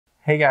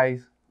Hey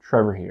guys,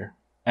 Trevor here.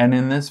 And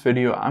in this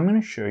video, I'm going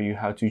to show you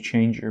how to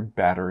change your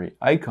battery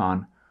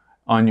icon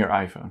on your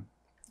iPhone.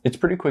 It's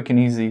pretty quick and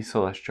easy,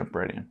 so let's jump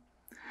right in.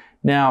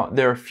 Now,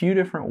 there are a few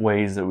different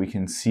ways that we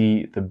can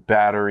see the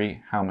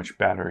battery, how much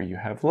battery you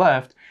have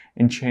left,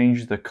 and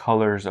change the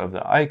colors of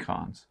the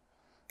icons.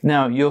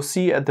 Now, you'll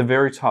see at the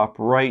very top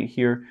right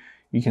here,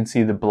 you can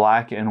see the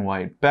black and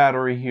white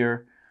battery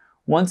here.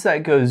 Once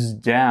that goes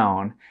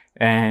down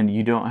and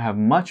you don't have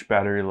much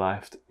battery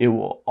left, it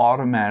will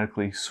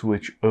automatically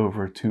switch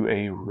over to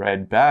a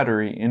red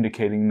battery,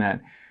 indicating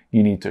that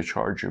you need to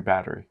charge your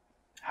battery.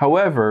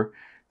 However,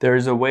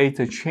 there's a way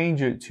to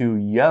change it to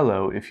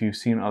yellow if you've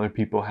seen other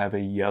people have a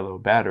yellow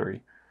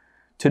battery.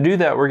 To do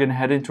that, we're going to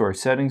head into our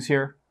settings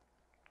here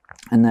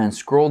and then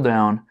scroll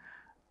down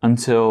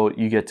until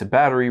you get to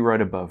battery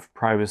right above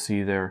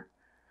privacy there.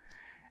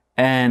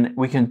 And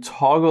we can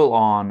toggle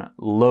on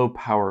low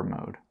power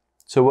mode.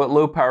 So what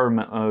low power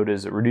mode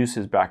is, it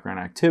reduces background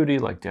activity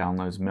like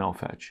downloads, mail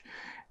fetch,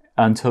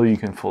 until you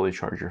can fully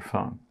charge your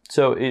phone.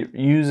 So it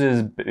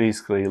uses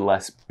basically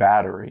less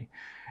battery.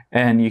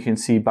 And you can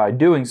see by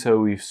doing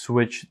so, we've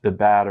switched the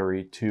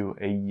battery to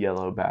a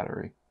yellow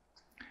battery.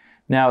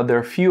 Now, there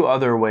are a few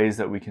other ways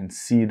that we can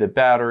see the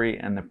battery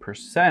and the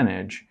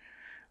percentage.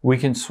 We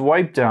can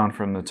swipe down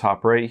from the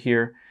top right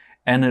here,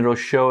 and it'll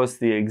show us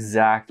the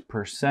exact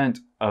percent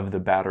of the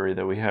battery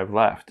that we have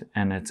left,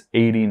 and it's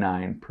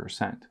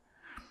 89%.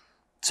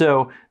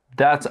 So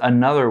that's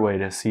another way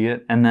to see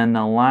it. And then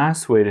the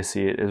last way to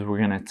see it is we're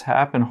going to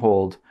tap and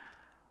hold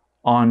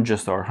on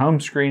just our home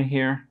screen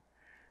here,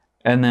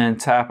 and then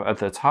tap at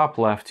the top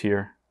left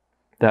here,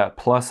 that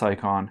plus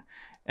icon,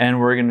 and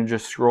we're going to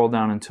just scroll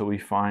down until we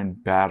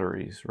find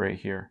batteries right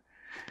here.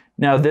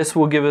 Now this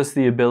will give us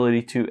the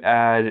ability to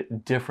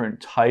add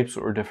different types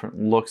or different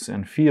looks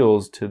and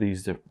feels to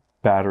these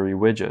battery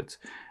widgets.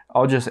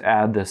 I'll just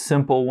add the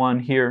simple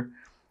one here,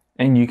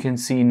 and you can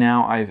see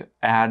now I've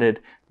added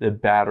the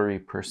battery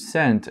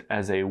percent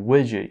as a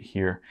widget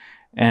here,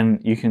 and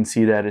you can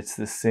see that it's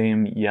the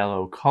same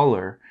yellow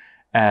color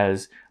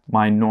as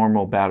my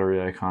normal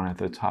battery icon at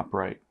the top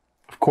right.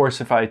 Of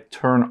course, if I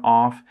turn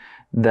off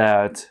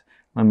that,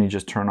 let me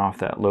just turn off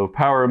that low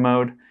power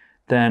mode,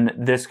 then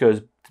this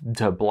goes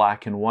to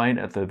black and white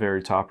at the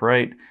very top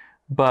right,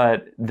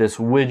 but this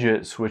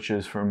widget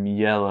switches from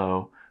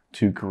yellow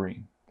to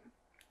green.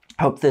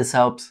 Hope this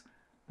helps.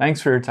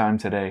 Thanks for your time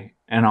today,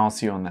 and I'll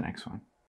see you on the next one.